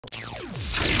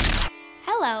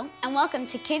Hello, and welcome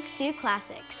to Kids Do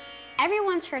Classics.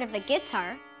 Everyone's heard of a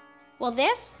guitar. Well,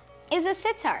 this is a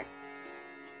sitar.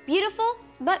 Beautiful,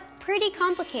 but pretty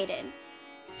complicated.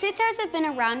 Sitars have been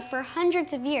around for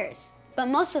hundreds of years, but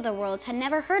most of the world had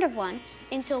never heard of one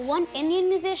until one Indian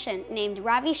musician named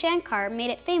Ravi Shankar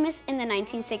made it famous in the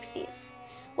 1960s.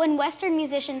 When Western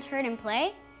musicians heard him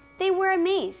play, they were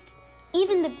amazed.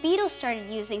 Even the Beatles started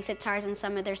using sitars in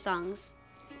some of their songs.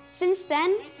 Since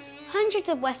then, hundreds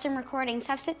of Western recordings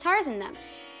have sitars in them.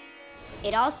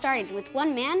 It all started with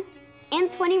one man and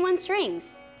 21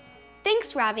 strings.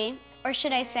 Thanks, Ravi, or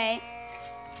should I say,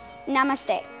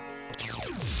 namaste.